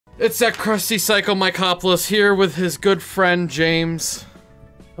It's that crusty psycho Mikopolis here with his good friend James.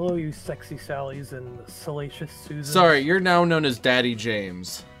 Hello, you sexy Sallys and salacious Susans. Sorry, you're now known as Daddy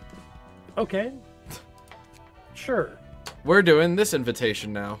James. Okay. Sure. We're doing this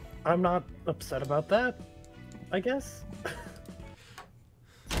invitation now. I'm not upset about that, I guess.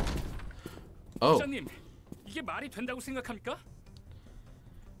 Oh. 부장님, 이게 말이 된다고 생각합니까?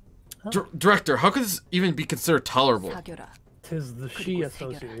 Director, how could this even be considered tolerable? Tis the She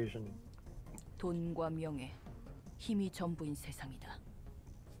Association. 돈과 명예, 힘이 전부인 세상이다.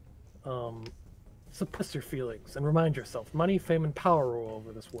 Suppress your feelings and remind yourself, money, fame, and power rule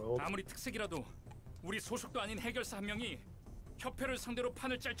over this world. 아무리 특색이라도 우리 소속도 아닌 해결사 한 명이 협회를 상대로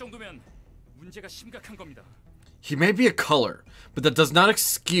판을 짤 정도면 문제가 심각한 겁니다. He may be a color, but that does not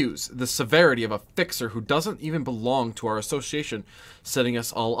excuse the severity of a fixer who doesn't even belong to our association, setting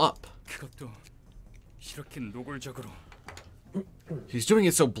us all up. 그것도 이렇게 노골적으로. He's doing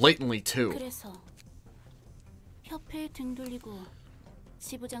it so blatantly too. 그래서 협회에 등 돌리고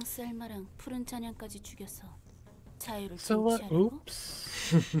지부장 셀마랑 푸른 잔향까지 죽여서 자유를 쟁취하려고?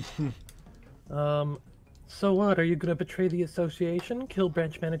 Oops. So what? Are you gonna betray the association, kill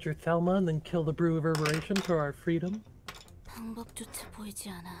branch manager Thelma, and then kill the Brew Reverberation for our freedom? 방법조차 보이지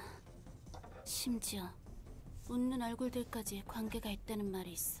않아. 심지어 웃는 얼굴들까지 관계가 있다는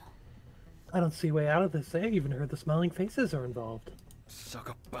말이 있어. I don't see a way out of this. I even heard the smiling faces are involved.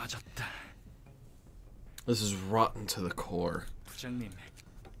 썩어 빠졌다. This is rotten to the core. 부장님.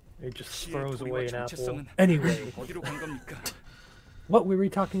 It just throws away an apple. 정체성은 Anyway, 어디로 간 겁니까? what were we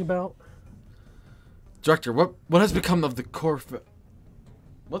talking about? Director, what has become of the core?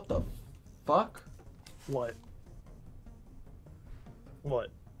 What the fuck? What?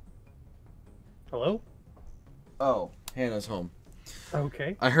 What? Hello? Oh, Hannah's home.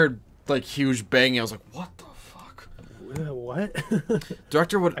 Okay. I heard like huge banging. I was like, what the fuck? What?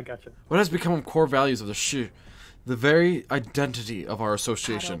 Director, I gotcha. What has become of core values of the very identity of our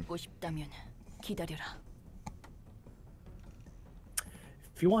association? 알아보고 싶다면 기다려라.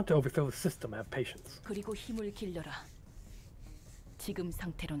 If you want to overthrow the system, have patience. 그리고 힘을 길러라. 지금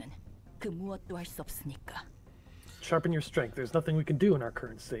상태로는 그 무엇도 할 수 없으니까. Sharpen your strength. There's nothing we can do in our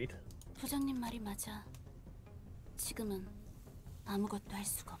current state. 부장님 말이 맞아. 지금은 아무것도 할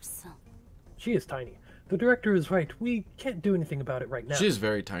수가 없어. She is tiny. The director is right. We can't do anything about it right now. She is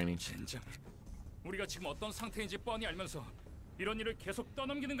very tiny. 젠장. 우리가 지금 어떤 상태인지 뻔히 알면서 이런 일을 계속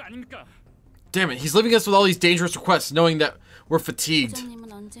떠넘기는 거 아닙니까? Damn it, he's leaving us with all these dangerous requests, knowing that we're fatigued.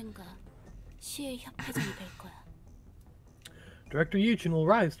 부장님은 언젠가 시의 협회장이 될 거야. Director Yujin will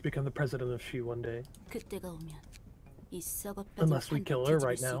rise to become the president of She one day. 그때가 오면 이 썩어빠진 Unless we kill her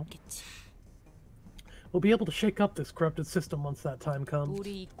right now. We'll be able to shake up this corrupted system once that time comes.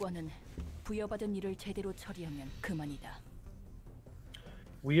 우리 이과는 부여받은 일을 제대로 처리하면 그만이다.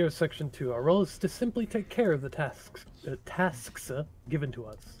 We are Section 2. Our role is to simply take care of the tasks given to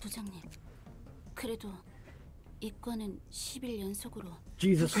us. 부장님, 그래도 이과는 10일 연속으로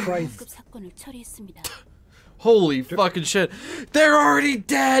Jesus Christ. 급 사건을 처리했습니다. Holy fucking shit. They're already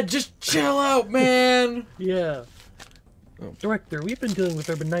dead! Just chill out, man! Yeah. Oh. Director, we've been dealing with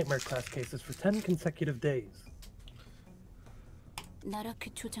urban nightmare class cases for 10 consecutive days.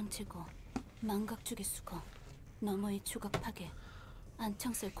 나라크 조장 제거, 망각주의 수거, 너머의 조각 파괴,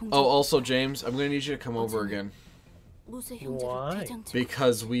 안창살 공작. Oh, also, James, I'm gonna need you to come over again. 무쇠 형제를 Why? 대장 제거.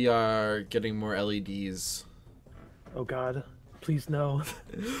 Because we are getting more LEDs. Oh God, please no.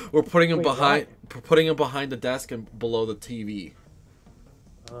 We're putting them Wait, behind the desk and below the TV.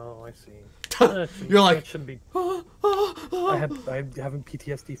 Oh, I see. You're like, that shouldn't be. I having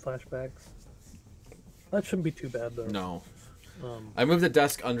PTSD flashbacks. That shouldn't be too bad though. no. I moved the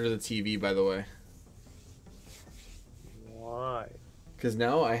desk under the TV, by the way. Why? Because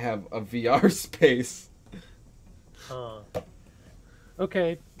now I have a VR space. Huh.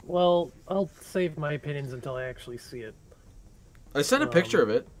 Okay, well, I'll save my opinions until I actually see it. I sent a picture of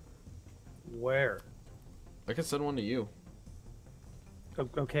it. Where? I can send one to you.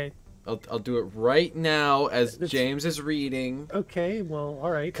 Okay. I'll do it right now as James is reading. Okay, well,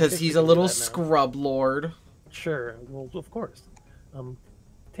 alright. Because he's a little scrub lord. Sure, well, of course.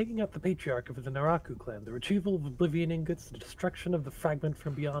 Taking out the patriarch of the Naraku clan, the retrieval of oblivion ingots, the destruction of the fragment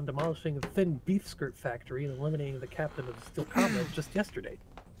from beyond, demolishing the thin beef skirt factory, and eliminating the captain of the Steel Comrades just yesterday.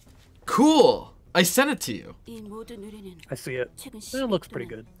 Cool! I sent it to you. 이 모든 의뢰는 I see it. 최근 It looks pretty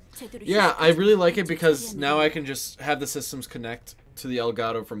good. 제대로 Yeah, I really like it 시작된 because 처리하는 now I can just have the systems connect to the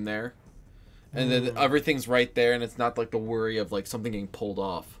Elgato from there. And then everything's right there and it's not like the worry of like something getting pulled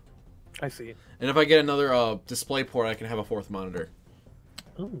off. I see. And if I get another display port, I can have a fourth monitor.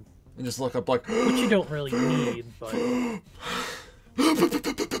 Oh. And just look up like... Which you don't really need, but...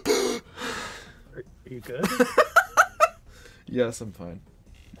 Are you good? Yes, I'm fine.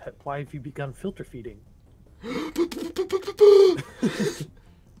 Why have you begun filter feeding?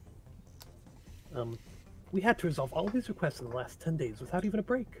 We had to resolve all these requests in the last 10 days without even a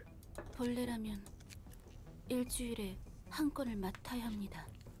break. 본래라면 일주일에 한 건을 맡아야 합니다.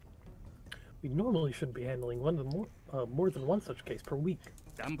 We normally shouldn't be handling more than one such case per week.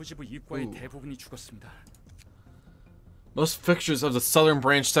 남부지부 이과의 대부분이 죽었습니다. Most fixtures of the Southern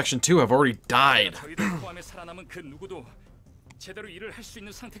Branch Section 2 have already died. 저희들 포함해 살아남은 그 누구도 제대로 일을 할 수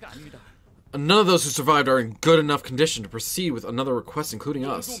있는 상태가 아닙니다. None of those who survived are in good enough condition to proceed with another request, including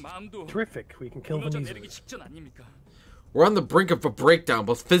us. 마음도 Terrific, we can kill them 내리기 easily. 직전 아닙니까? We're on the brink of a breakdown,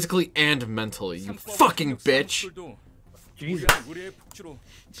 both physically and mentally, you fucking bitch! Jesus. 우리의 폭주로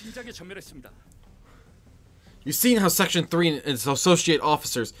진작에 전멸했습니다. You've seen how Section 3 and its associate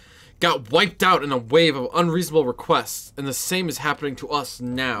officers got wiped out in a wave of unreasonable requests, and the same is happening to us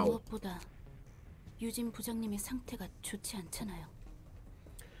now. 무엇보다 유진 부장님의 상태가 좋지 않잖아요.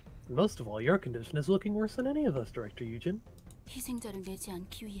 Most of all, your condition is looking worse than any of us, Director Eugen. 희생자를 내지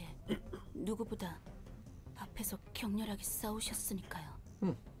않기 위해 누구보다 앞에서 격렬하게 싸우셨으니까요.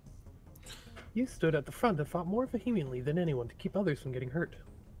 You stood at the front and fought more vehemently than anyone to keep others from getting hurt.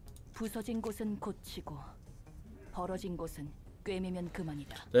 부서진 곳은 고치고 벌어진 곳은 꿰매면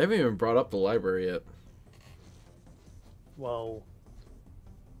그만이다. They haven't even brought up the library yet. Well,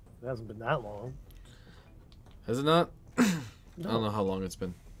 it hasn't been that long. Has it not? No. I don't know how long it's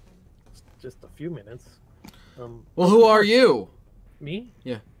been. Just a few minutes. Well, who are you? Me?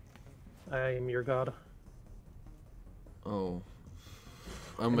 Yeah. I am your god. Oh.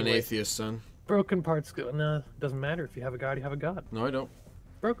 I'm an Anyway. atheist, son. Broken parts doesn't matter. If you have a god, you have a god. No, I don't.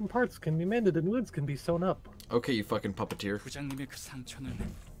 Broken parts can be mended and woods can be sewn up. Okay, you fucking puppeteer. 부장님의 그 상처는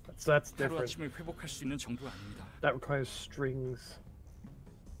That's different. 하루아침에 회복할 수 있는 정도가 아닙니다. That requires strings.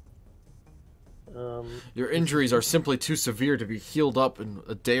 Your injuries are simply too severe to be healed up in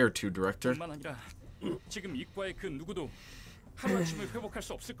a day or two, Director. 뿐만 아니라 지금 이과의 그 누구도 하루아침에 회복할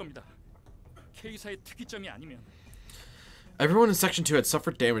수 없을 겁니다. K사의 특이점이 아니면 Everyone in Section 2 had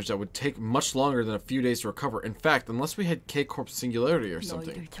suffered damage that would take much longer than a few days to recover. In fact, unless we had K-Corp's singularity or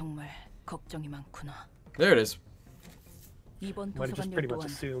something. 너희들 정말 걱정이 많구나. There it is. 이번 Might have just 도서관 pretty 일 much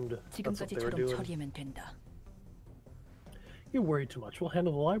또한 assumed that's what they were 지금까지처럼 doing. 처리하면 된다. You worry too much. We'll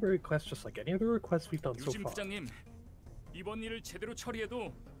handle the library request just like any other requests we've done so 유진 far. 부장님 이번 일을 제대로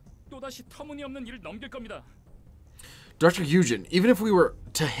처리해도 또다시 터무니없는 일을 넘길 겁니다. Director Eugen, even if we were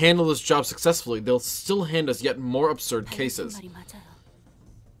to handle this job successfully, they'll still hand us yet more absurd cases. 말이 맞아요.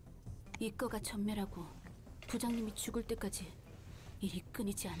 이과가 전멸하고 부장님이 죽을 때까지 일이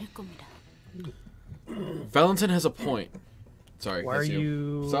끊이지 않을 겁니다. Valentin has a point. Sorry, Why are that's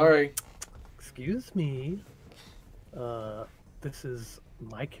you... Sorry. Excuse me. This is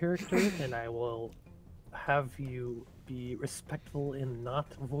my character, and I will have you be respectful in not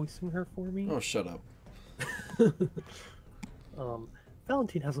voicing her for me. Oh, shut up.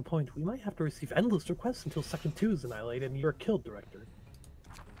 Valentine has a point. We might have to receive endless requests until Section 2 is annihilated and you're killed, Director.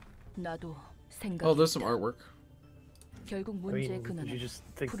 나도 생각이 Oh, there's some artwork. 결국 I 문제의 mean, did 근원은 you just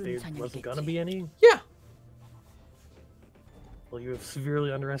think 푸른 there wasn't gonna 잔향이겠지. be any? Yeah. Well, you have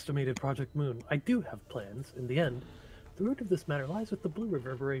severely underestimated Project Moon. I do have plans. In the end, the root of this matter lies with the Blue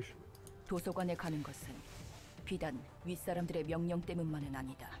Reverberation. 도서관에 가는 것은 비단 윗사람들의 명령 때문만은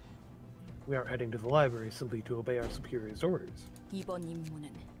아니다. We aren't heading to the library simply to obey our superiors' orders. 이번 임무는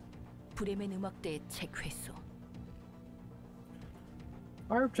브레멘 음악대의 책 회수.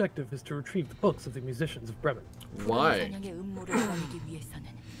 Our objective is to retrieve the books of the musicians of Bremen. Why? 푸른 잔향의 음모를 알기 위해서는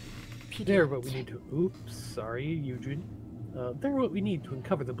They're 필요한 what we need to... Oops, sorry, Eugene. They're what we need to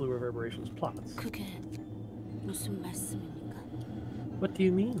uncover the Blue Reverberation's plots. 그게 무슨 말씀입니까? What do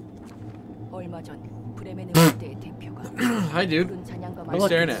you mean? 얼마 전 브레멘 음악대의 대표가 Hi, dude. 푸른 잔향과 What are you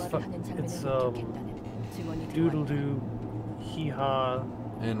staring at? 대화를 하는 장면을 It's, 목격했다는 증언이 Doodle 들어왔다. doo, hee haw,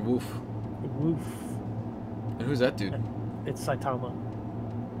 And woof. woof. And who's that dude? It's Saitama.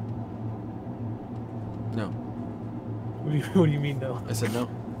 No. What do you mean, no? I said no.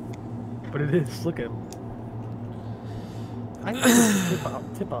 But it is. Look at him. I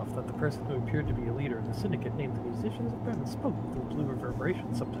tip-off that the person who appeared to be a leader of the syndicate named the Musicians of Bremen spoke with the Blue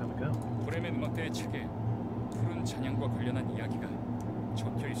Reverberation some time ago. 브레멘 음악대의 책에 푸른 잔향과 관련한 이야기가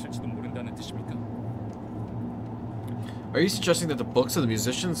적혀 있을지도 모른다는 뜻입니까? Are you suggesting that the books of the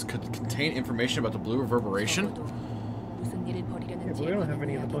musicians could contain information about the Blue Reverberation? 적어도 무슨 일을 벌이려는 Yeah, but we don't have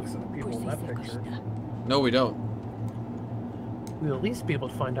any of the 이야기는 books of the people 볼 in 수 that 있을 picture. 것이다. No, we don't. We'll at least be able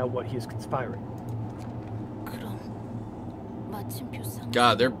to find out what he is conspiring. 그럼 마침표 상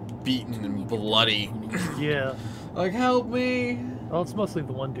God, they're beaten and bloody. Yeah. Like, help me! Well, it's mostly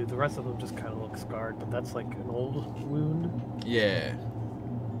the one dude. The rest of them just kind of look scarred, but that's like an old wound. Yeah.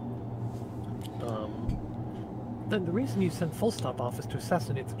 Then the reason you sent Full Stop Office to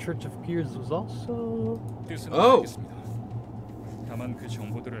assassinate the Church of Gears was also... 뜻은 Oh. 알겠습니다. 다만 그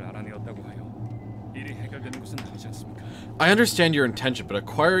정보들을 알아내었다고 하여 일이 해결되는 것은 아니지 않습니까? I understand your intention, but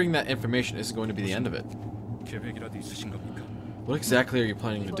acquiring that information isn't going to be the end of it. 계획이라도 있으신 겁니까? What exactly are you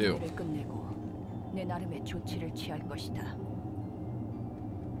planning to do? 이번 일을 끝내고 내 나름의 조치를 취할 것이다.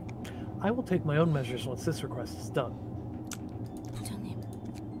 I will take my own measures once this request is done. 부장님,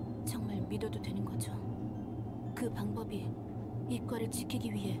 정말 믿어도 되는 거죠? 그 방법이 이과를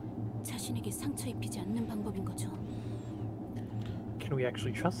지키기 위해 자신에게 상처 입히지 않는 방법인 거죠? Can we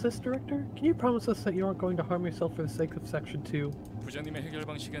actually trust this, Director? Can you promise us that you aren't going to harm yourself for the sake of Section 2? 부장님의 해결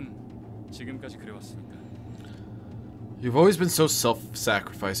방식은 지금까지 그래왔습니까? You've always been so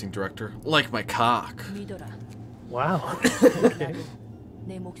self-sacrificing, Director. Like my cock. 믿어라. Wow. Okay.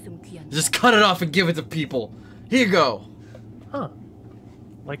 내 목숨 귀한. Just cut it off and give it to people. Here you go. Huh.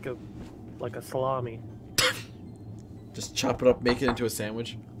 Like a salami. Just chop it up, make it into a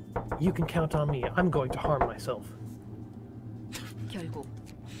sandwich. You can count on me. I'm going to harm myself. 결국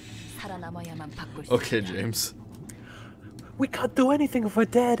살아남아야만 바꿀 수 Okay, 있다. James. We can't do anything if we're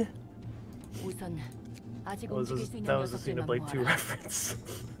dead. 우선 아직 That 움직일 수 있는 was a 녀석들만 Xenoblade 2 모아라. reference.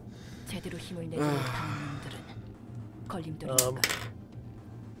 제대로 힘을 내지 못하는 놈들은 걸림돌이니까.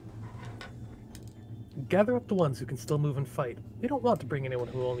 Gather up the ones who can still move and fight. We don't want to bring anyone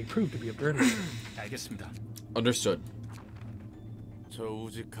who will only prove to be a burden. 알겠습니다. Understood. 저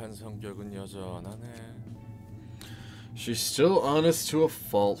우직한 성격은 여전하네. She's still honest to a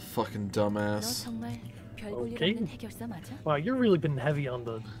fault, fucking 너 dumbass. 정말 별볼일 Okay. 없는 해결사 맞아? Wow, you've really been heavy on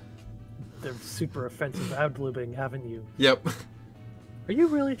the super offensive ad-libbing, haven't you? Yep. Are you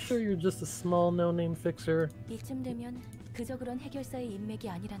really sure you're just a small no-name fixer? 이쯤 되면 그저 그런 해결사의 인맥이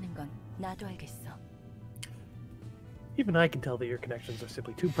아니라는 건 나도 알겠어. Even I can tell that your connections are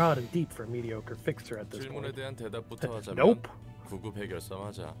simply too broad and deep for a mediocre fixer at this 질문에 point. 대한 대답부터 하자면 Nope. 구급 해결사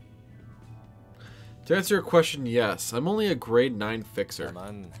맞아. To answer your question, yes. I'm only a grade 9 fixer.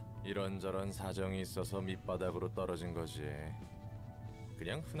 다만 이런저런 사정이 있어서 밑바닥으로 떨어진 거지.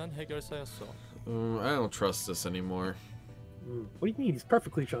 그냥 흔한 해결사였어. I don't trust this anymore. What do you mean? He's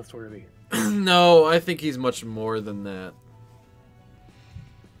perfectly trustworthy. No, I think he's much more than that.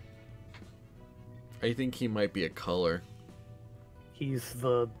 I think he might be a color. He's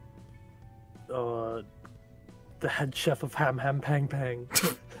the head chef of Ham Ham Pang Pang.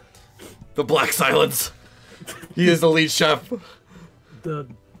 The Black Silence. He is the lead chef. the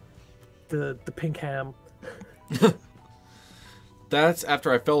pink ham. That's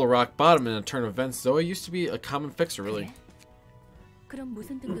after I fell to rock bottom in a turn of events, though I used to be a common fixer, really. 그럼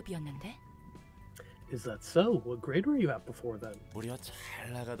무슨 등급이었는데? Is that so? What grade were you at before then? 무려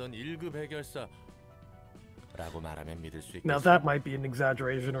잘 나가던 1급 해결사라고 말하면 믿을 수 Now 있겠어. that might be an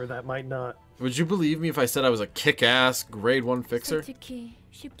exaggeration, or that might not. Would you believe me if I said I was a kick-ass grade 1 fixer? 솔직히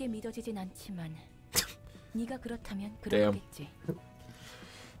쉽게 믿어지진 않지만 네가 그렇다면 Damn. 그렇겠지.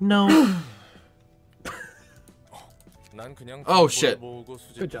 No. 난 그냥 Oh, 정보를 shit. 모으고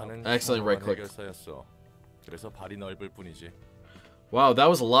Good job. 수집하는 I accidentally 평범한 right-clicked. 해결사였어. 그래서 발이 넓을 뿐이지. Wow, that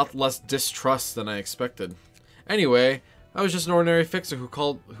was a lot less distrust than I expected. Anyway, I was just an ordinary fixer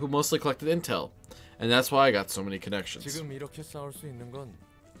who mostly collected intel, and that's why I got so many connections. 지금 이렇게 싸울 수 있는 건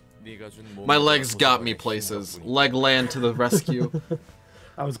네가 준 My 몸과 legs got me 소중한 places. 힘 덕분이야. Legland to the rescue.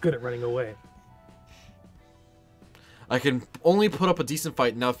 I was good at running away. I can only put up a decent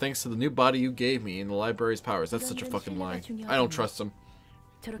fight now thanks to the new body you gave me and the library's powers. That's such a fucking lie. I don't trust him.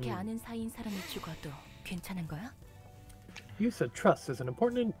 저렇게 아는 사이인 사람이 죽어도 괜찮은 거야? You said trust is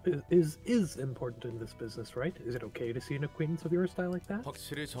important in this business, right? Is it okay to see an acquaintance of yours die like that?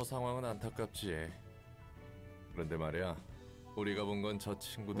 확실히 저 상황은 안타깝지. 그런데 말이야, 우리가 본 건 저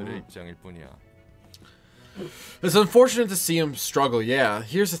친구들의 입장일 뿐이야. It's unfortunate to see him struggle, yeah.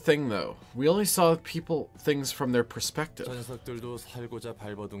 Here's the thing, though. We only saw things from their perspective. 저 녀석들도 살고자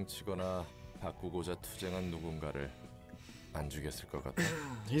발버둥치거나 바꾸고자 투쟁한 누군가를 안 죽였을 것 같아.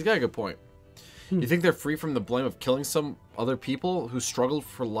 He's got a good point. You think they're free from the blame of killing some other people who struggled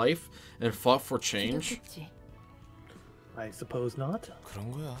for life and fought for change? 그렇겠지. I suppose not.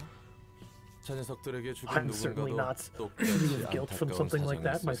 그런 거야. 저 녀석들에게 죽은 I'm certainly not 누군가도 free 똑같이 of guilt from 안타까운 something like 사정이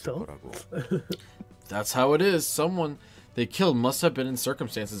that 있었을 myself. 거라고. That's how it is. Someone they killed must have been in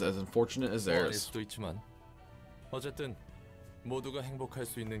circumstances as unfortunate as 뭐 아닐 theirs. 수도 있지만 어쨌든 모두가 행복할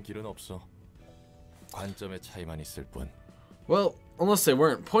수 있는 길은 없어. 관점의 차이만 있을 뿐. Well, unless they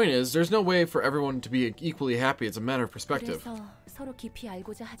weren't. Point is, there's no way for everyone to be equally happy. It's a matter of perspective. 그래서 서로 깊이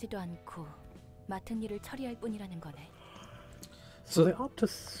알고자 하지도 않고 맡은 일을 처리할 뿐이라는 거네. So they opt to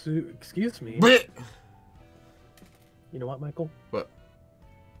sue. Excuse me. Bleh. You know what, Michael? What?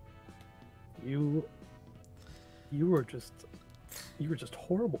 You were just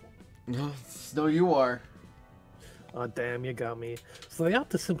horrible. No, you are. Oh, damn, you got me. So they opt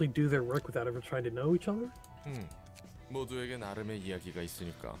to simply do their work without ever trying to know each other? 모두에게 나름의 이야기가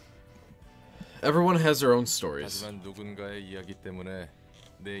있으니까. Everyone has their own stories. 하지만 누군가의 이야기 때문에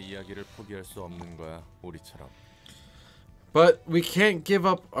내 이야기를 포기할 수 없는 거야, 우리처럼. But we can't give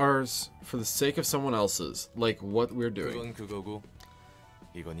up ours for the sake of someone else's, like what we're doing. 그건 그거고,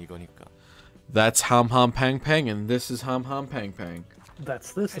 이건 이거니까. That's Ham Ham Pang Pang, and this is Ham Ham Pang Pang.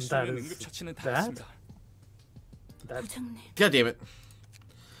 That's this and that is 응급처치는 다 that? 했습니다. That 부장님, God damn it.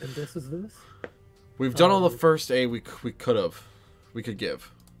 and this is this? We've done all the first aid we could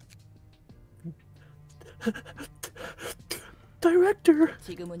give. Director!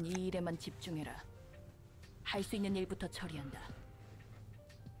 지금은 이 일에만 집중해라. 할 수 있는 일부터 처리한다.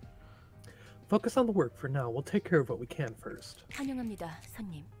 Focus on the work for now. We'll take care of what we can first. 환영합니다,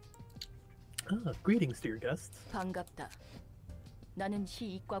 손님. Ah, greetings, dear guests. 반갑다. 나는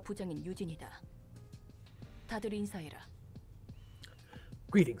시이과 부장인 유진이다. 다들 인사해라.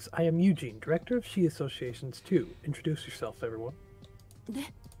 Greetings, I am Eugene, Director of She Associations 2. Introduce yourself, everyone.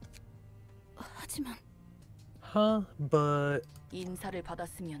 네? 하지만 Huh, but... 인사를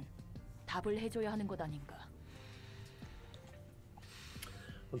받았으면 답을 해줘야 하는 것 아닌가?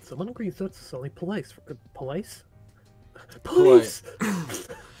 When someone agrees, that's only police. Police? Police!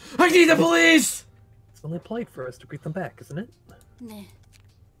 I need the police! It's only polite for us to greet them back, isn't it? 네.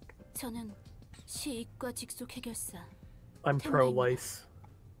 저는 시이과 직속 해결사. I'm pro-lice.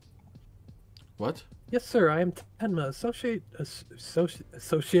 What? Yes, sir, I am Tenma,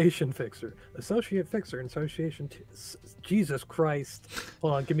 Association Fixer. Associate Fixer and Association... Jesus Christ.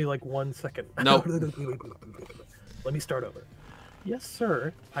 Hold on, give me like 1 second. No. Let me start over. Yes,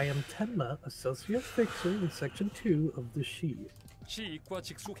 sir, I am Tenma, Associate Fixer in Section 2 of the She. 시이과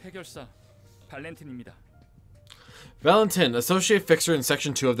직속 해결사 발렌틴입니다. Valentin, Associate Fixer in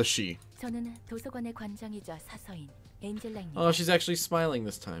Section 2 of the She. 저는 도서관의 관장이자 사서인 엔젤라입니다. Oh, she's actually smiling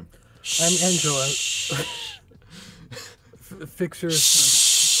this time. I'm Angela, Fixer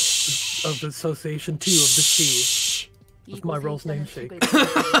of the Association 2 of the She. With my role's namesake.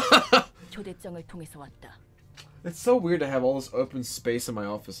 초대장을 통해서 왔다. It's so weird to have all this open space in my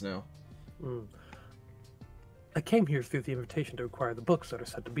office now. I came here through the invitation to acquire the books that are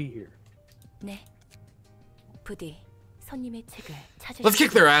said to be here. 네. 부디 손님의 책을 찾으실 Let's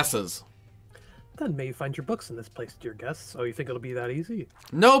kick their asses. Then may you find your books in this place, dear guests. Oh, you think it'll be that easy?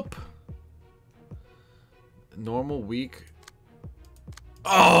 Nope. Normal week.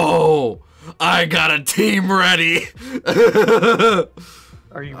 Oh, I got a team ready.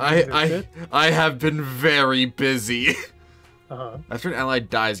 Are you ready to shit? I have been very busy. Uh-huh. After an ally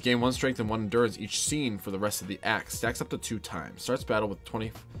dies, gain 1 strength and 1 endurance each scene for the rest of the act. Stacks up to 2 times. Starts battle with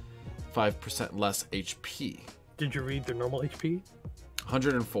 25% less HP. Did you read their normal HP?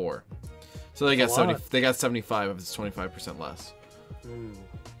 104. So they got a 70. lot. They got 75 if it's 25% less.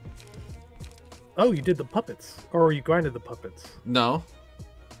 Oh, you did the puppets. Or you grinded the puppets. No.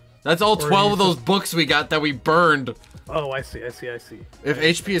 That's all 12 of those books we got that we burned. Oh, I see. If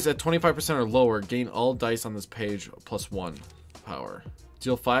HP is at 25% or lower, gain all dice on this page plus 1 power.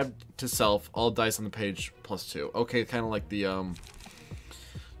 Deal 5 to self, all dice on the page plus 2. Okay, kind of like the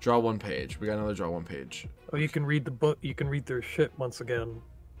draw 1 page. We got another draw 1 page. Oh, you can read the book. You can read their shit once again.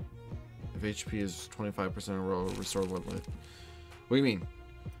 If HP is 25% or lower, restore 1 life. What do you mean?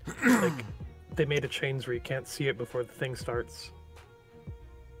 Like, they made a change where you can't see it before the thing starts.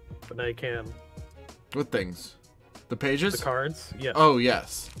 But now you can. What things? The pages? The cards? Yeah. Oh,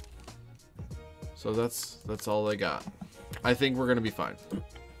 yes. So that's all they got. I think we're gonna be fine.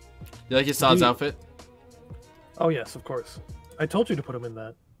 You like Yassad's outfit? Oh, yes, of course. I told you to put him in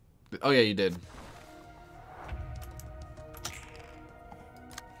that. Oh, yeah, you did.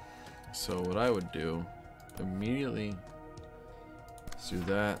 So what I would do, immediately, let's do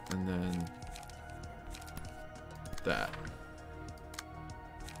that, and then that.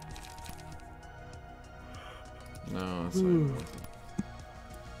 No, it's not worth it.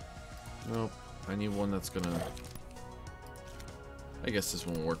 Nope. I need one that's gonna... I guess this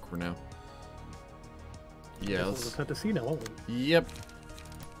won't work for now. Yeah, We'll let's... have to see now, won't we? Yep.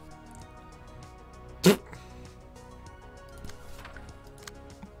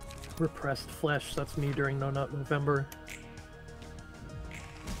 Repressed flesh. That's me during No Nut November.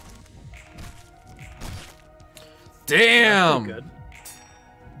 Damn! Good.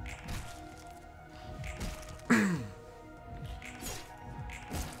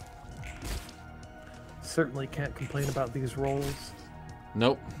 Certainly can't complain about these rolls.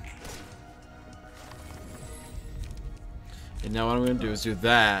 Nope. And now what I'm going to do is do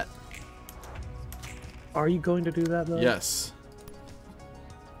that. Are you going to do that though? Yes.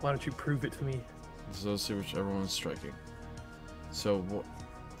 Why don't you prove it to me? So let's see which everyone's striking. So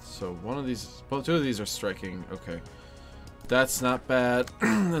one of these, well, two of these are striking. Okay, that's not bad.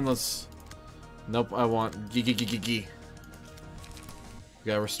 And let's. Nope, I want gee. We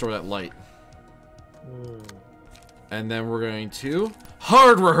gotta restore that light. And then we're going to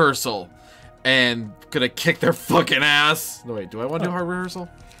hard rehearsal, and gonna kick their fucking ass. No wait, do I want to do hard rehearsal?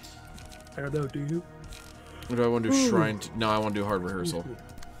 I don't know. Do you? Or do I want to do shrine? No, I want to do hard rehearsal.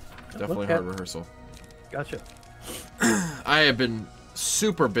 Definitely Okay. hard rehearsal. Gotcha. I have been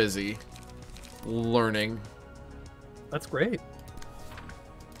super busy learning. That's great.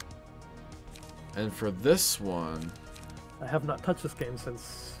 And for this one, I have not touched this game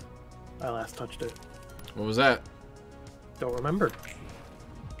since I last touched it. what was that? Don't remember.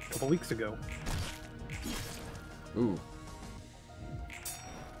 A couple weeks ago. Ooh.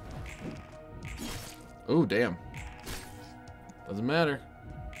 Ooh, damn. Doesn't matter.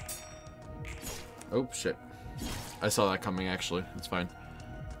 Oh, shit. I saw that coming, actually. It's fine.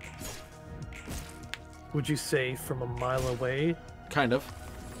 Would you say from a mile away? Kind of.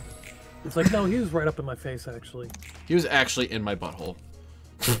 It's like, no, he was right up in my face, actually. He was actually in my butthole.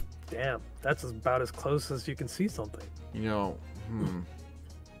 Damn, that's about as close as you can see something. You know,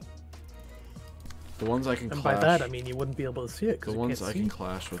 the ones I can And clash. by that, I mean you wouldn't be able to see it. 'Cause the you ones can't I see can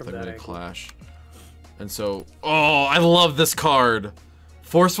clash with, from I'm that gonna angle. clash. And so, oh, I love this card.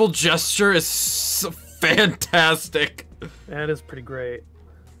 Forceful Gesture is so fantastic. That is pretty great.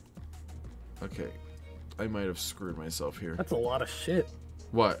 Okay, I might have screwed myself here. That's a lot of shit.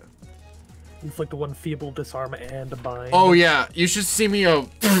 What? Inflict one feeble, disarm, and a bind. Oh yeah, you should see me.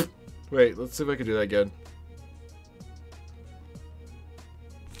 Wait, let's see if I can do that again.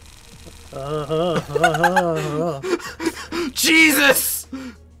 Jesus!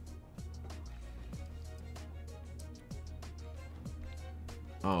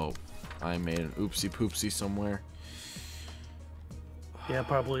 Oh, I made an oopsie poopsie somewhere. Yeah,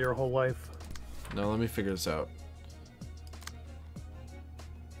 probably your whole life. No, let me figure this out.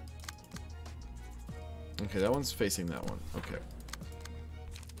 Okay, that one's facing that one. Okay.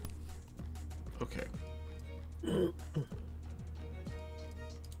 Okay.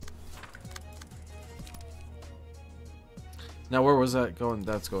 Now, where was that going?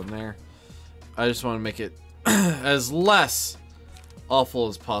 That's going there. I just want to make it as less awful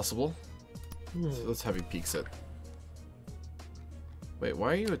as possible. So let's have you peeks it. Wait,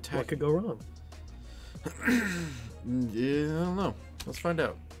 why are you attacking? What could go wrong? Yeah, I don't know. Let's find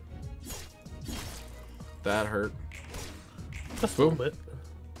out. That hurt. Just a Boom. little bit.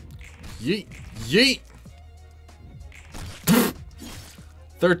 Yeet. Yeet.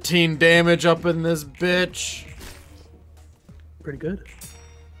 13 damage up in this bitch. Pretty good.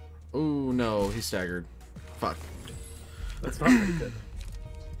 Ooh, no. He staggered. Fuck. That's not pretty good.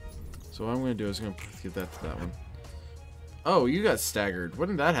 So what I'm going to do is I'm going to give that to that one. Oh, you got staggered. When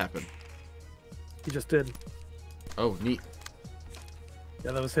did that happen? He just did. Oh, neat.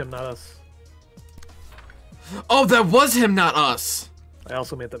 Yeah, that was him, not us. Oh, that was him, not us. I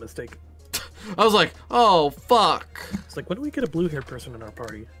also made that mistake. I was like, oh, fuck. It's like, when do we get a blue-haired person in our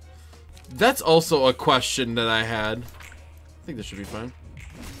party? That's also a question that I had. I think this should be fine.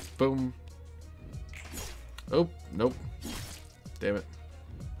 Boom. Oh, nope. Damn it.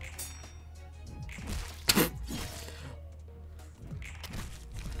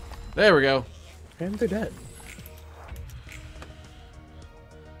 There we go. And they're dead.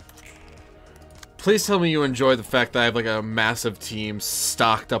 Please tell me you enjoy the fact that I have like a massive team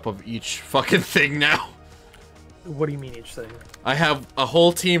stocked up of each fucking thing now. What do you mean each thing? I have a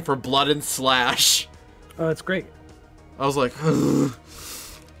whole team for Blood and Slash. Oh, that's great. I was like,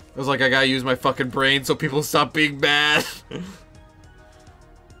 I gotta use my fucking brain so people stop being mad.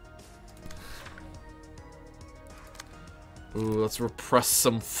 Ooh, let's repress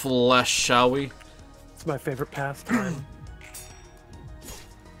some flesh, shall we? It's my favorite pastime.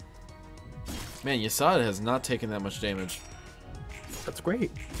 Man, Yasada has not taken that much damage. That's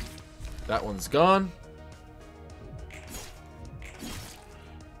great. That one's gone.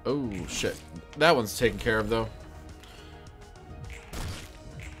 Oh, shit. That one's taken care of, though.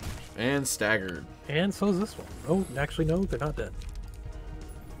 And staggered. And so is this one. Oh, actually, no, they're not dead.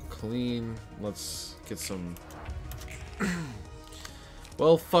 Clean. Let's get some...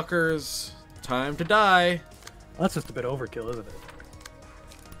 Well, fuckers. Time to die. That's just a bit overkill, isn't it?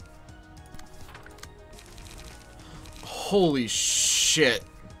 Holy shit.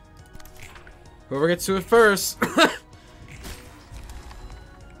 Whoever gets to it first.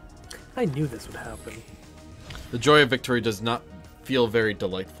 I knew this would happen. The joy of victory does not feel very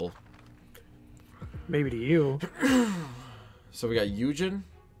delightful. Maybe to you. So we got Eugen.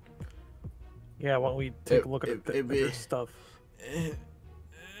 Yeah, why don't we take a look at their stuff?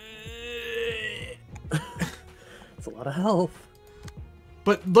 It's a lot of health.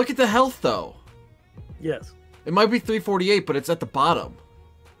 But look at the health, though. Yes. It might be 348, but it's at the bottom.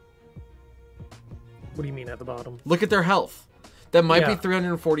 What do you mean at the bottom? Look at their health. That might be Yeah.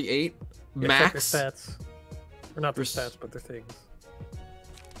 348 max. Check their stats. Or not their stats, but their things.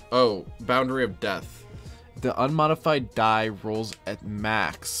 Oh, boundary of death. The unmodified die rolls at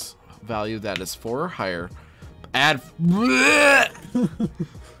max value that is 4 or higher. Add.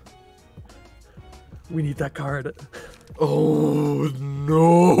 We need that card. Oh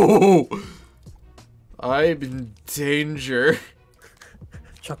no! I'm in danger.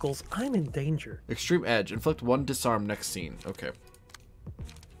 Chuckles, I'm in danger. Extreme edge. Inflict 1 disarm next scene. Okay.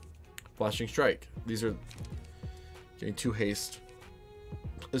 Flashing strike. These are getting 2 haste.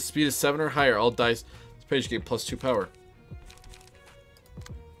 The speed is 7 or higher. All dice. This page gain +2 power.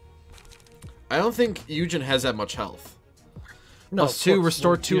 I don't think Eugen has that much health. No, +2,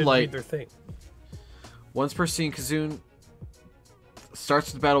 restore you 2 didn't light. read their thing. Once per scene, Kazun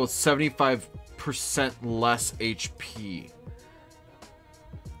starts the battle with 75% less HP.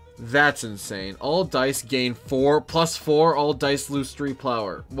 That's insane. All dice gain 4 +4. All dice lose 3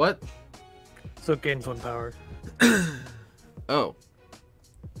 power. What? So it gains 1 power. Oh.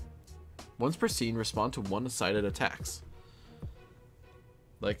 Once per scene, respond to one-sided attacks.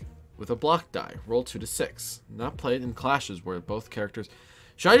 Like with a block die. Roll 2 to 6. Not played in clashes where both characters...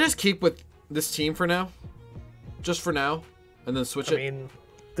 Should I just keep with this team for now? Just for now? And then switch it? I mean,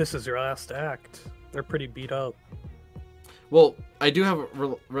 this is your last act. They're pretty beat up. Well, I do have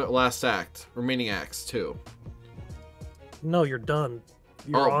a last act. Remaining acts, too. No, you're done.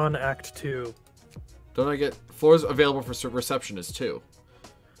 You're Oh. on Act 2. Don't I get... Floors available for receptionists, too.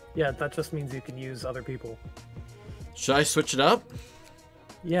 Yeah, that just means you can use other people. Should I switch it up?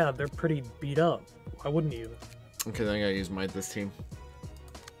 Yeah, they're pretty beat up. Why wouldn't you? Okay, then I gotta use this team.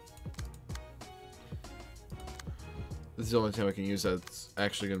 This is the only time I can use that's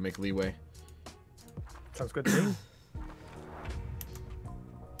actually gonna make leeway. Sounds good to me.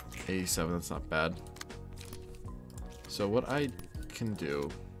 87, that's not bad. So what I can do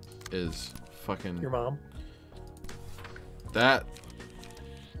is fucking... Your mom? That...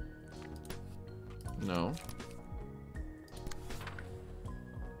 No.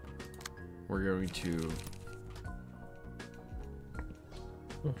 We're going to...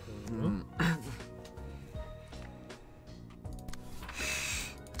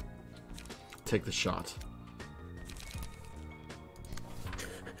 Take the shot.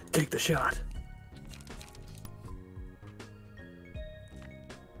 Take the shot.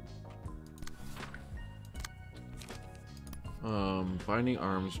 Binding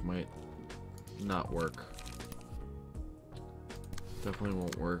arms might not work. Definitely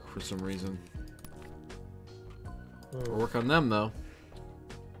won't work for some reason. We'll work on them though.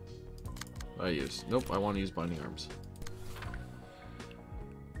 Nope, I want to use binding arms.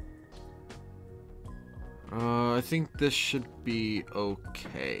 I think this should be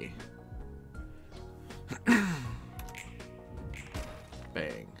okay.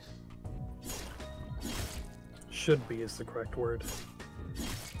 Bang. Should be is the correct word.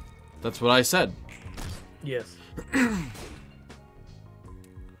 That's what I said. Yes.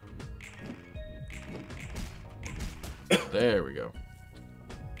 There we go.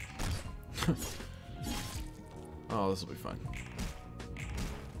 Oh, this will be fun.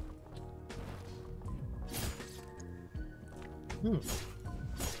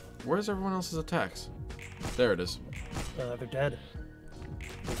 Where's everyone else's attacks? There it is. They're dead.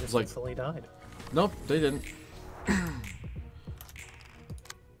 They just like- instantly died. Nope, they didn't.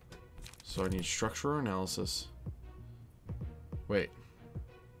 So I need structure analysis. Wait.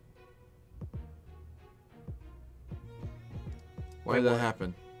 Why did that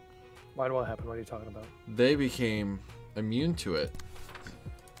happen? Why did what happen? What are you talking about? They became immune to it.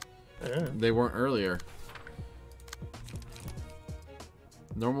 They weren't earlier.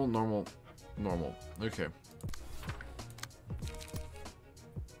 Normal, normal, normal. Okay.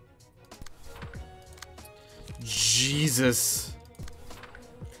 Jesus.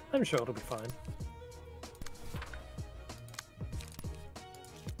 I'm sure it'll be fine.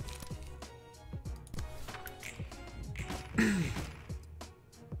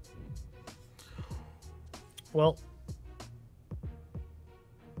 Well,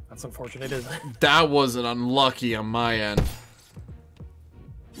 that's unfortunate, isn't it? That was an unlucky on my end.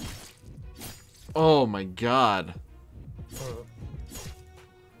 Oh my god.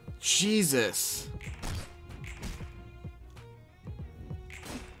 Jesus.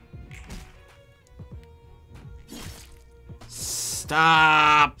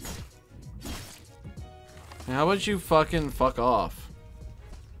 Stop. How about you fucking fuck off?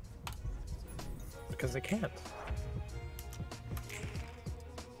 Because they can't.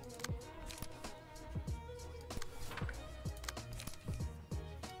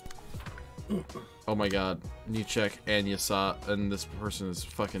 Oh my god. Nichek and Yasa, and this person is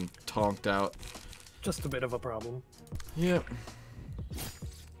fucking tonked out. Just a bit of a problem. Yep.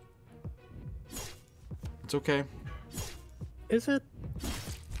 It's okay. Is it?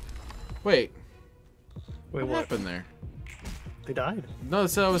 Wait. Wait, What what? happened there? They died. No,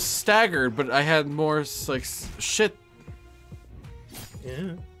 so I was staggered, but I had more, like, shit.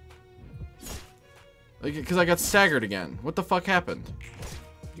 Yeah. Like, because I got staggered again. What the fuck happened?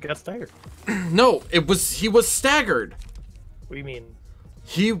 You got staggered. No, he was staggered. What do you mean?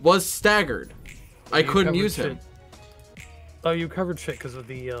 He was staggered. I You couldn't covered use shit. him. Oh, you covered shit because of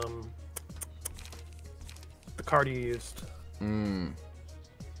the card you used Mm,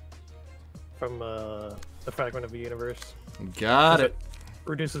 from the Fragment of the Universe. got 'Cause it.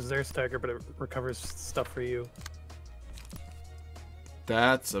 Reduces their stagger, but it recovers stuff for you.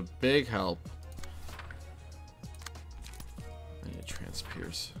 That's a big help. I need to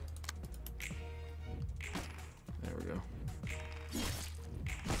transpierce. There we go.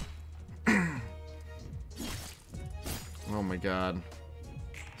 Oh my god.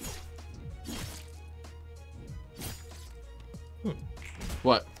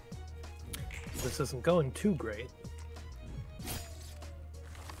 What? This isn't going too great.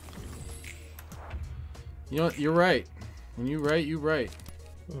 You know what? You're right. When you right, you right.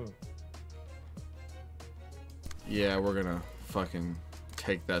 Hmm. Yeah, we're gonna fucking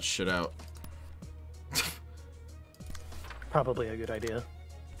take that shit out. Probably a good idea.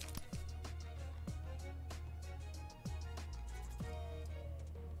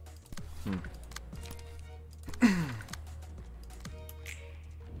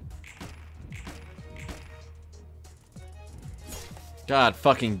 God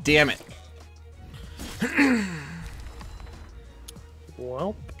fucking damn it.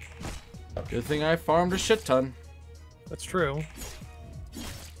 Well, Good thing I farmed a shit ton. that's true.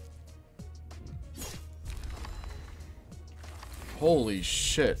 Holy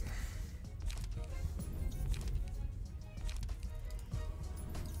shit.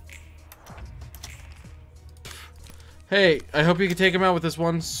 Hey, I hope you can take him out with this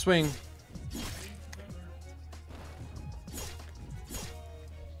one swing.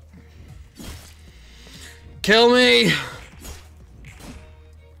 Kill me!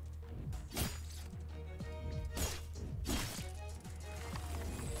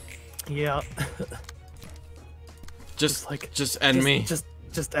 Yeah. Just like just end me.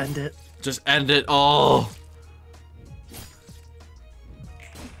 Just end it. Just end it all.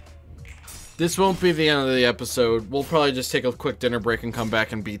 This won't be the end of the episode. We'll probably just take a quick dinner break and come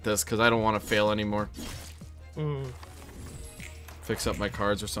back and beat this because I don't want to fail anymore. Fix up my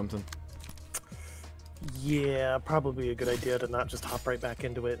cards or something. Yeah, probably a good idea to not just hop right back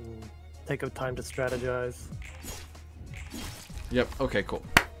into it and take a time to strategize. Yep, okay, cool.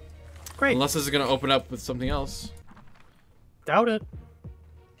 Great. Unless this is going to open up with something else. Doubt it.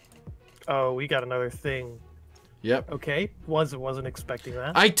 Oh, we got another thing. Yep. Okay, wasn't expecting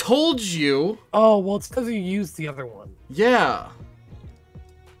that. I told you! Oh, well, it's because you used the other one. Yeah.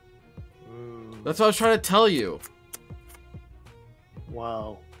 That's what I was trying to tell you.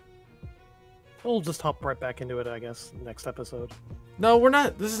 Wow. We'll just hop right back into it, I guess, next episode. No, we're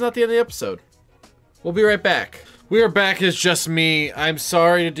not. This is not the end of the episode. We'll be right back. We are back. It's just me. I'm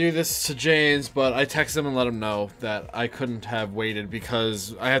sorry to do this to James, but I texted him and let him know that I couldn't have waited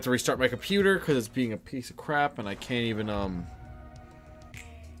because I have to restart my computer because it's being a piece of crap and I can't even,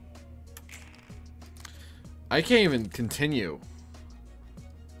 I can't even continue.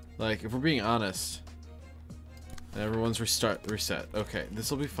 Like, if we're being honest. Everyone's reset. Okay,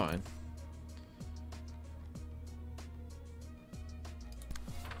 this will be fine.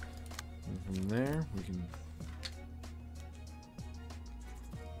 And from there, we can...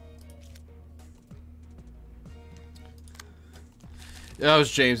 That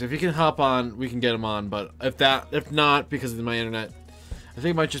was James. If he can hop on, we can get him on. But if not, because of my internet, I think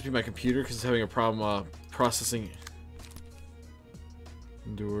it might just be my computer because it's having a problem processing.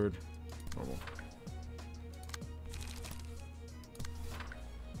 Endured. Normal.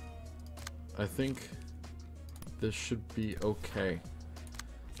 I think this should be okay.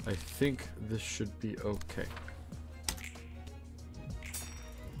 I think this should be okay.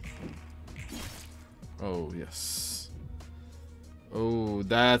 Oh, yes. Oh,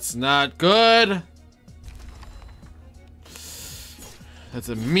 that's not good. That's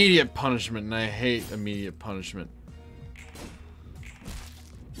immediate punishment, and I hate immediate punishment.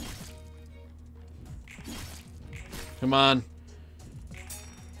 Come on.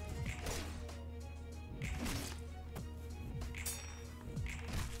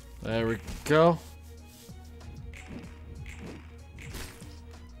 There we go.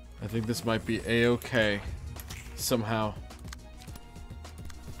 I think this might be a-okay. Somehow.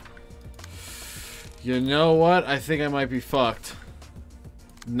 You know what? I think I might be fucked.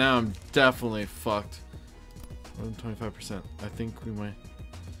 Now I'm definitely fucked. More than 25%. I think we might...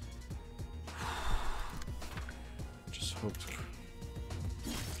 Just hoped.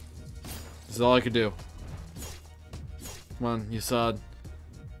 This is all I could do. Come on, Yasad.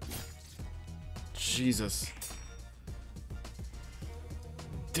 Jesus.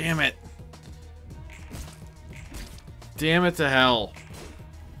 Damn it. Damn it to hell.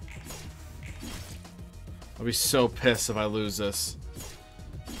 I'll be so pissed if I lose this.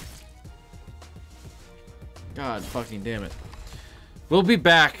 God fucking damn it. We'll be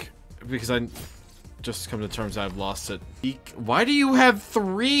back because I just come to terms I've lost it. Why do you have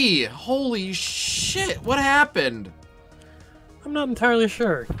 3? Holy shit. What happened? I'm not entirely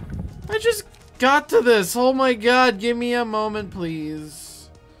sure. I just got to this. Oh my god. Give me a moment, please.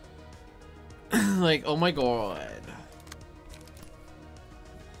 Like, oh my god.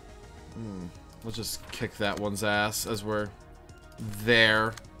 Let's just kick that one's ass as we're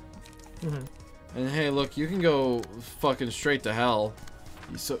there. And hey, look, you can go fucking straight to hell.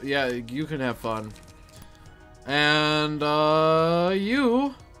 So yeah, you can have fun. And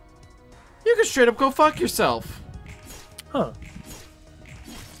you can straight up go fuck yourself. Huh.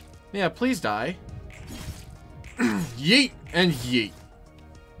 Yeah, please die. Yeet and yeet.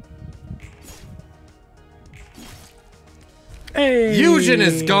 Hey! Eugen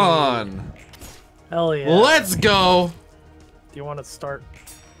is gone. Hell yeah. Let's go. Do you want to start?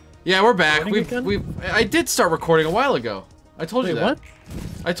 Yeah, we're back. Recording again? I did start recording a while ago. I told you Wait, that. what?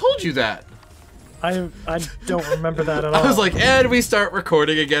 I told you that. I don't remember that at all. I was like, and we start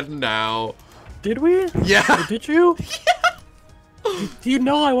recording again now. Did we? Yeah. Did you? Yeah. You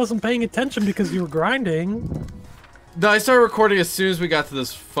know I wasn't paying attention because you were grinding. No, I started recording as soon as we got to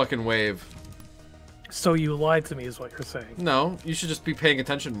this fucking wave. So you lied to me is what you're saying. No, you should just be paying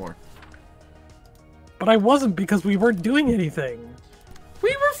attention more. But I wasn't because we weren't doing anything. We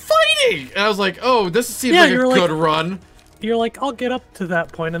were fighting! And I was like, oh, this seems Yeah, like a you're good like- run. You're like, I'll get up to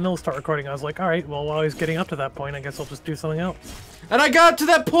that point and then we'll start recording. I was like, alright, well, while I was getting up to that point, I guess I'll just do something else. And I got to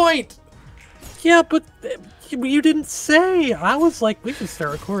that point! Yeah, but you didn't say. I was like, we should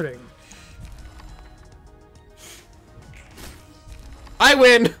start recording. I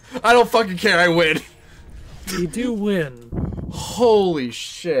win! I don't fucking care, I win. You do win. Holy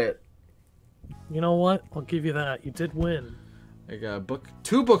shit. You know what? I'll give you that. You did win. I got a book,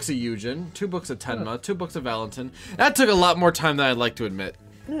 2 books of Eugen, 2 books of Tenma, 2 books of Valentin. That took a lot more time than I'd like to admit.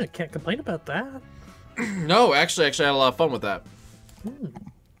 Yeah, can't complain about that. No, actually, I had a lot of fun with that.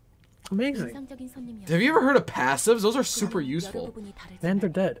 Amazing. Have you ever heard of passives? Those are super useful. And they're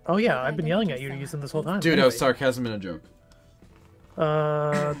dead. Oh yeah, I've been yelling at you to use them this whole time. Dude, that Anyway. was sarcasm and a joke.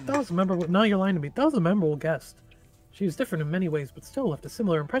 That was a memorable... No, you're lying to me. That was a memorable guest. She was different in many ways, but still left a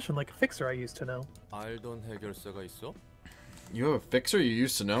similar impression like a fixer I used to know. 알던 해결사가 있어? You have a fixer you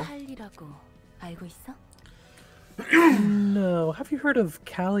used to know? 할리라고 알고 있어? No, have you heard of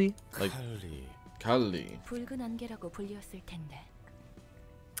Callie? Like, 칼리. Kali. 붉은 안개라고 불렸을 텐데.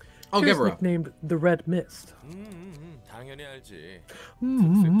 I'll She give was her up. nicknamed the Red Mist. 당연히 알지. 특색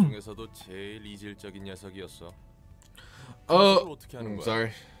Mm-hmm. 중에서도 제일 이질적인 녀석이었어. Oh, 어떻게 하는 I'm 거야?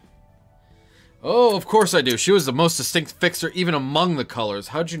 sorry. Oh, of course I do. She was the most distinct fixer even among the colors.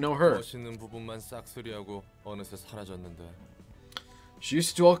 How'd you know her? 멋있는 부분만 싹쓸이하고 어느새 사라졌는데. She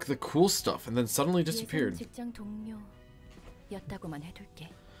used to do all the cool stuff and then suddenly 예전 disappeared. 직장 동료였다고만 해둘게.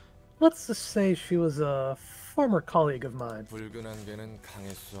 Let's just say she was a former colleague of mine. 붉은 안개는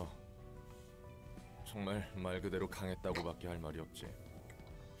강했어. 정말 말 그대로 강했다고밖에 할 말이 없지.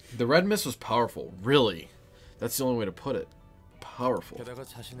 The red mist was powerful. Really. That's the only way to put it. Powerful. 게다가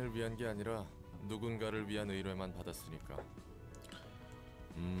자신을 위한 게 아니라 누군가를 위한 의뢰만 받았으니까.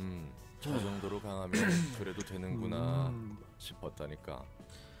 저 정도로 강하면 그래도 되는구나 싶었다니까.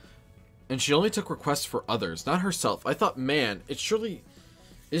 And she only took requests for others, not herself. I thought, man, it surely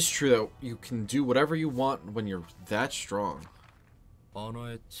is true that you can do whatever you want when you're that strong.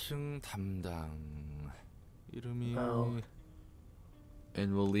 언어의 층 담당 이름이 Oh.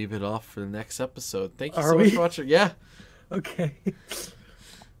 And we'll leave it off for the next episode. Thank you Are so much we? for watching. Yeah. Okay.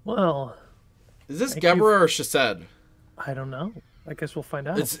 Well, Is this Thank you Gebra or Shased? I don't know. I guess we'll find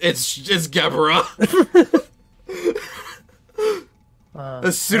out. It's Gebra.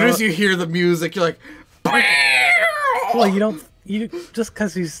 As soon as you hear the music, you're like, well, you just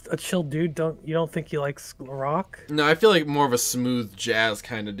because he's a chill dude, you don't think he likes rock? No, I feel like more of a smooth jazz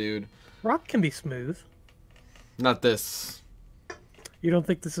kind of dude. Rock can be smooth. Not this. You don't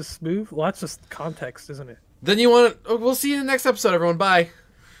think this is smooth? Well, that's just context, isn't it? Then you want to... we'll see you in the next episode, everyone. Bye.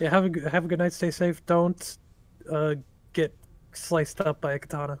 Yeah, have a good night. Stay safe. Don't get sliced up by a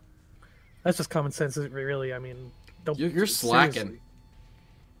katana. That's just common sense, really. I mean, don't. You're slacking. Seriously.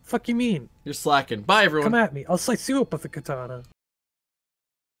 Fuck you mean? You're slacking. Bye, everyone. Come at me. I'll slice you up with a katana.